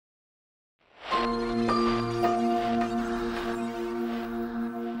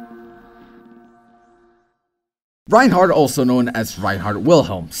Reinhardt, also known as Reinhard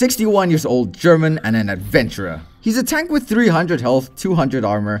Wilhelm, 61 years old, German, and an adventurer. He's a tank with 300 health, 200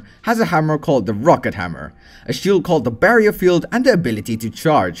 armor, has a hammer called the Rocket Hammer, a shield called the Barrier Field, and the ability to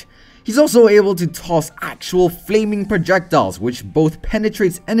charge. He's also able to toss actual flaming projectiles, which both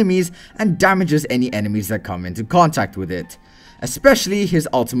penetrates enemies and damages any enemies that come into contact with it. Especially his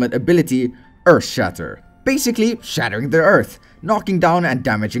ultimate ability, Earth Shatter, basically shattering the earth, knocking down and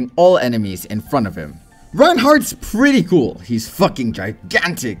damaging all enemies in front of him. Reinhardt's pretty cool. He's fucking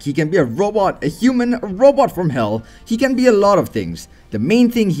gigantic. He can be a robot, a human, a robot from hell. He can be a lot of things. The main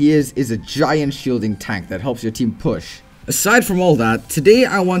thing he is a giant shielding tank that helps your team push. Aside from all that, today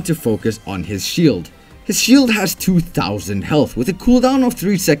I want to focus on his shield. His shield has 2000 health with a cooldown of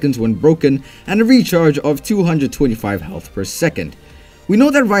 3 seconds when broken and a recharge of 225 health per second. We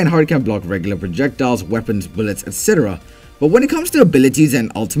know that Reinhardt can block regular projectiles, weapons, bullets, etc. But when it comes to abilities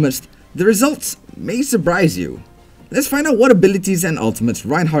and ultimates, the results may surprise you. Let's find out what abilities and ultimates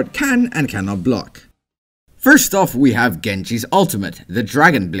Reinhardt can and cannot block. First off, we have Genji's ultimate, the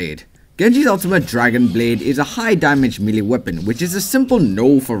Dragon Blade. Genji's ultimate Dragon Blade is a high damage melee weapon, which is a simple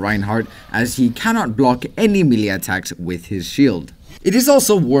no for Reinhardt as he cannot block any melee attacks with his shield. It is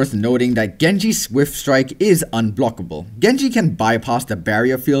also worth noting that Genji's Swift Strike is unblockable. Genji can bypass the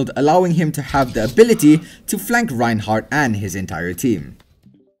barrier field, allowing him to have the ability to flank Reinhardt and his entire team.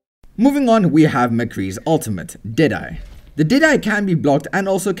 Moving on, we have McCree's ultimate, Deadeye. The Deadeye can be blocked and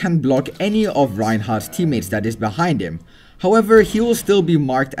also can block any of Reinhardt's teammates that is behind him. However, he will still be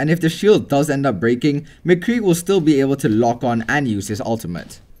marked, and if the shield does end up breaking, McCree will still be able to lock on and use his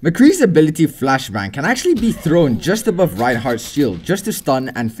ultimate. McCree's ability Flashbang can actually be thrown just above Reinhardt's shield just to stun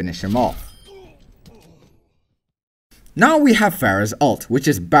and finish him off. Now we have Pharah's ult, which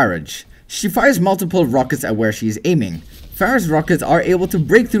is Barrage. She fires multiple rockets at where she is aiming. Pharah's rockets are able to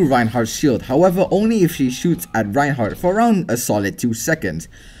break through Reinhardt's shield, however only if she shoots at Reinhardt for around a solid 2 seconds.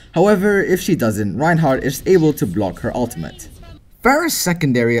 However, if she doesn't, Reinhardt is able to block her ultimate. Pharah's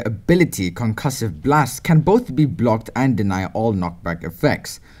secondary ability, Concussive Blast, can both be blocked and deny all knockback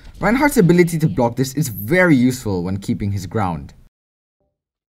effects. Reinhardt's ability to block this is very useful when keeping his ground.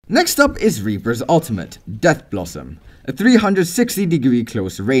 Next up is Reaper's ultimate, Death Blossom, a 360-degree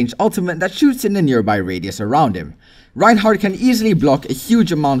close range ultimate that shoots in a nearby radius around him. Reinhardt can easily block a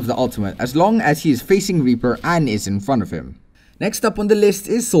huge amount of the ultimate as long as he is facing Reaper and is in front of him. Next up on the list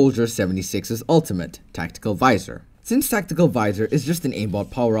is Soldier 76's ultimate, Tactical Visor. Since Tactical Visor is just an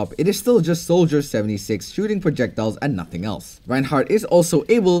aimbot power-up, it is still just Soldier 76 shooting projectiles and nothing else. Reinhardt is also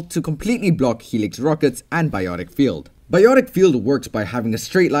able to completely block Helix rockets and Biotic Field. Biotic Field works by having a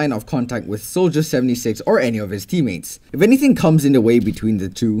straight line of contact with Soldier 76 or any of his teammates. If anything comes in the way between the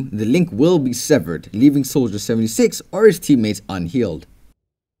two, the link will be severed, leaving Soldier 76 or his teammates unhealed.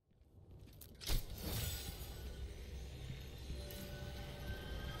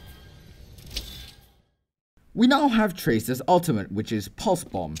 We now have Tracer's ultimate, which is Pulse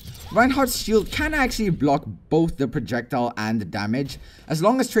Bomb. Reinhardt's shield can actually block both the projectile and the damage. As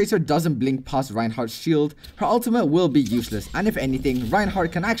long as Tracer doesn't blink past Reinhardt's shield, her ultimate will be useless, and if anything,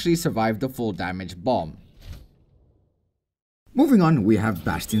 Reinhardt can actually survive the full damage bomb. Moving on, we have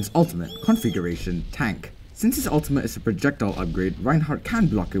Bastion's ultimate, Configuration Tank. Since his ultimate is a projectile upgrade, Reinhardt can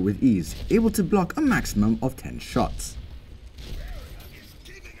block it with ease, able to block a maximum of 10 shots.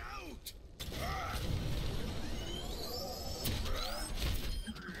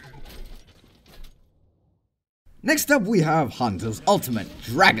 Next up we have Hanzo's ultimate,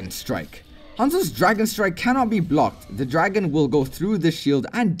 Dragon Strike. Hanzo's Dragon Strike cannot be blocked. The dragon will go through the shield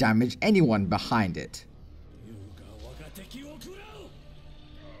and damage anyone behind it.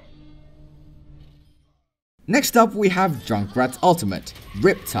 Next up we have Junkrat's ultimate,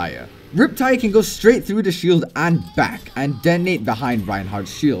 Riptire. Riptire can go straight through the shield and back and detonate behind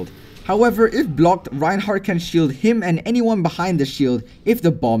Reinhardt's shield. However, if blocked, Reinhardt can shield him and anyone behind the shield if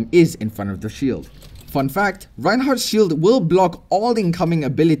the bomb is in front of the shield. Fun fact, Reinhardt's shield will block all incoming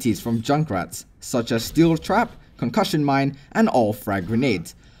abilities from Junkrat's, such as Steel Trap, Concussion Mine, and all frag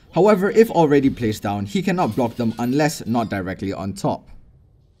grenades. However, if already placed down, he cannot block them unless not directly on top.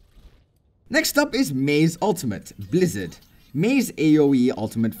 Next up is Mei's ultimate, Blizzard. Mei's AoE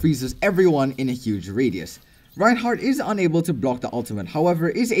ultimate freezes everyone in a huge radius. Reinhardt is unable to block the ultimate, however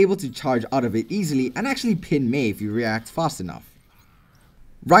is able to charge out of it easily and actually pin Mei if you react fast enough.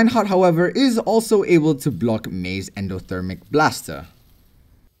 Reinhardt, however, is also able to block Mei's Endothermic Blaster.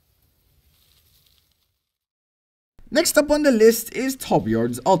 Next up on the list is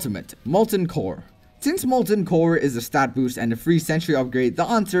Torbjorn's ultimate, Molten Core. Since Molten Core is a stat boost and a free sentry upgrade, the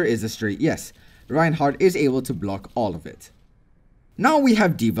answer is a straight yes. Reinhardt is able to block all of it. Now we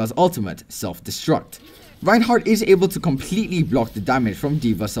have D.Va's ultimate, Self-Destruct. Reinhardt is able to completely block the damage from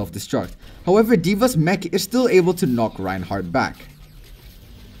D.Va's self-destruct. However, D.Va's mech is still able to knock Reinhardt back.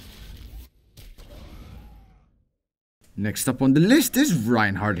 Next up on the list is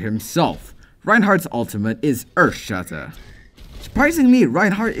Reinhardt himself. Reinhardt's ultimate is Earthshatter. Surprisingly,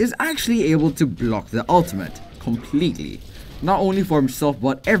 Reinhardt is actually able to block the ultimate completely. Not only for himself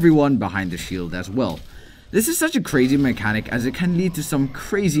but everyone behind the shield as well. This is such a crazy mechanic as it can lead to some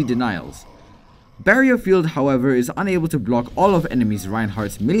crazy denials. Barrier Field, however, is unable to block all of enemies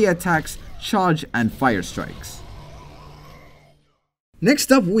Reinhardt's melee attacks, charge, and fire strikes.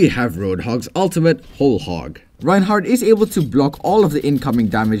 Next up, we have Roadhog's ultimate, Whole Hog. Reinhardt is able to block all of the incoming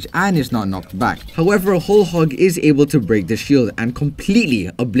damage and is not knocked back. However, Whole Hog is able to break the shield and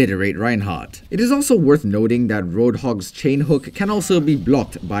completely obliterate Reinhardt. It is also worth noting that Roadhog's chain hook can also be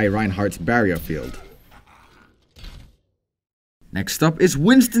blocked by Reinhardt's barrier field. Next up is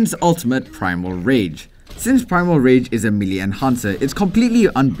Winston's ultimate, Primal Rage. Since Primal Rage is a melee enhancer, it's completely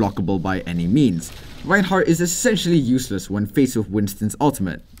unblockable by any means. Reinhardt is essentially useless when faced with Winston's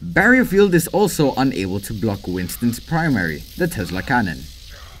ultimate. Barrier Field is also unable to block Winston's primary, the Tesla Cannon.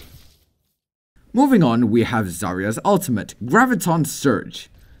 Moving on, we have Zarya's ultimate, Graviton Surge.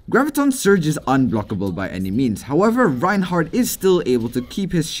 Graviton Surge is unblockable by any means, however Reinhardt is still able to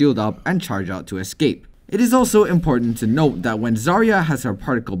keep his shield up and charge out to escape. It is also important to note that when Zarya has her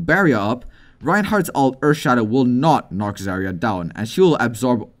particle barrier up, Reinhardt's ult Earthshatter will not knock Zarya down and she will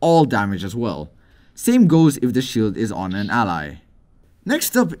absorb all damage as well. Same goes if the shield is on an ally.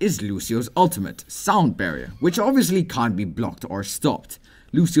 Next up is Lucio's ultimate, Sound Barrier, which obviously can't be blocked or stopped.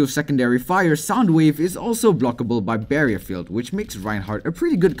 Lucio's secondary fire, Sound Wave, is also blockable by Barrier Field, which makes Reinhardt a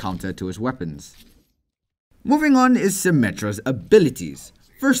pretty good counter to his weapons. Moving on is Symmetra's abilities.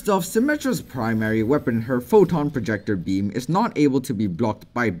 First off, Symmetra's primary weapon, her Photon Projector Beam, is not able to be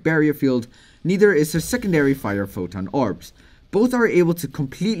blocked by Barrier Field, neither is her secondary fire Photon Orbs. Both are able to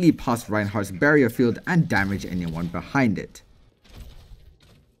completely pass Reinhardt's Barrier Field and damage anyone behind it.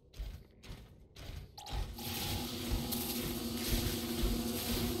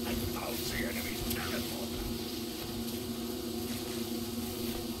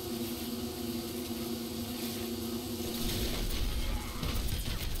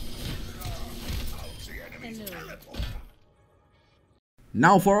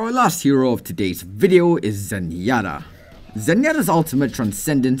 Now for our last hero of today's video is Zenyatta. Zenyatta's ultimate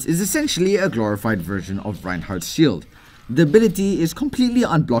Transcendence is essentially a glorified version of Reinhardt's shield. The ability is completely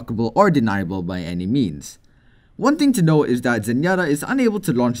unblockable or deniable by any means. One thing to note is that Zenyatta is unable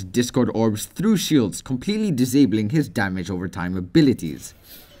to launch Discord Orbs through shields, completely disabling his damage over time abilities.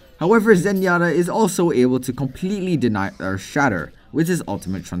 However, Zenyatta is also able to completely deny or shatter with his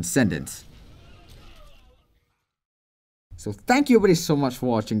ultimate Transcendence. So thank you everybody so much for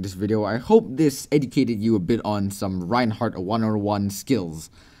watching this video. I hope this educated you a bit on some Reinhardt 101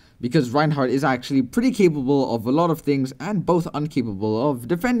 skills. Because Reinhardt is actually pretty capable of a lot of things and both incapable of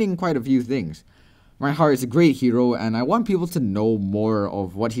defending quite a few things. Reinhardt is a great hero and I want people to know more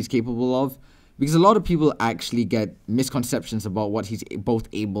of what he's capable of. Because a lot of people actually get misconceptions about what he's both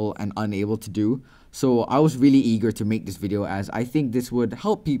able and unable to do. So I was really eager to make this video as I think this would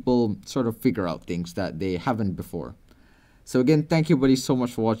help people sort of figure out things that they haven't before. So again, thank you everybody so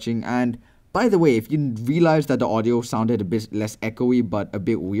much for watching, and by the way, if you realized that the audio sounded a bit less echoey but a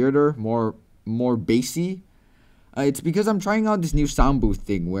bit weirder, more bassy, it's because I'm trying out this new sound booth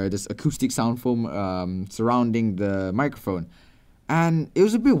thing where there's acoustic sound foam surrounding the microphone. And it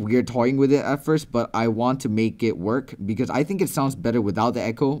was a bit weird toying with it at first, but I want to make it work because I think it sounds better without the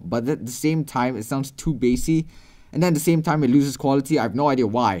echo, but at the same time it sounds too bassy, and then at the same time it loses quality. I have no idea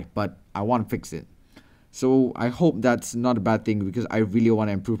why, but I want to fix it. So I hope that's not a bad thing because I really want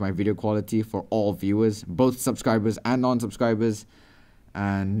to improve my video quality for all viewers, both subscribers and non-subscribers.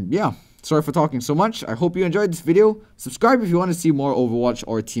 And yeah, sorry for talking so much. I hope you enjoyed this video. Subscribe if you want to see more Overwatch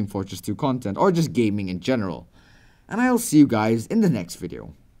or Team Fortress 2 content or just gaming in general. And I'll see you guys in the next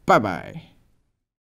video. Bye bye.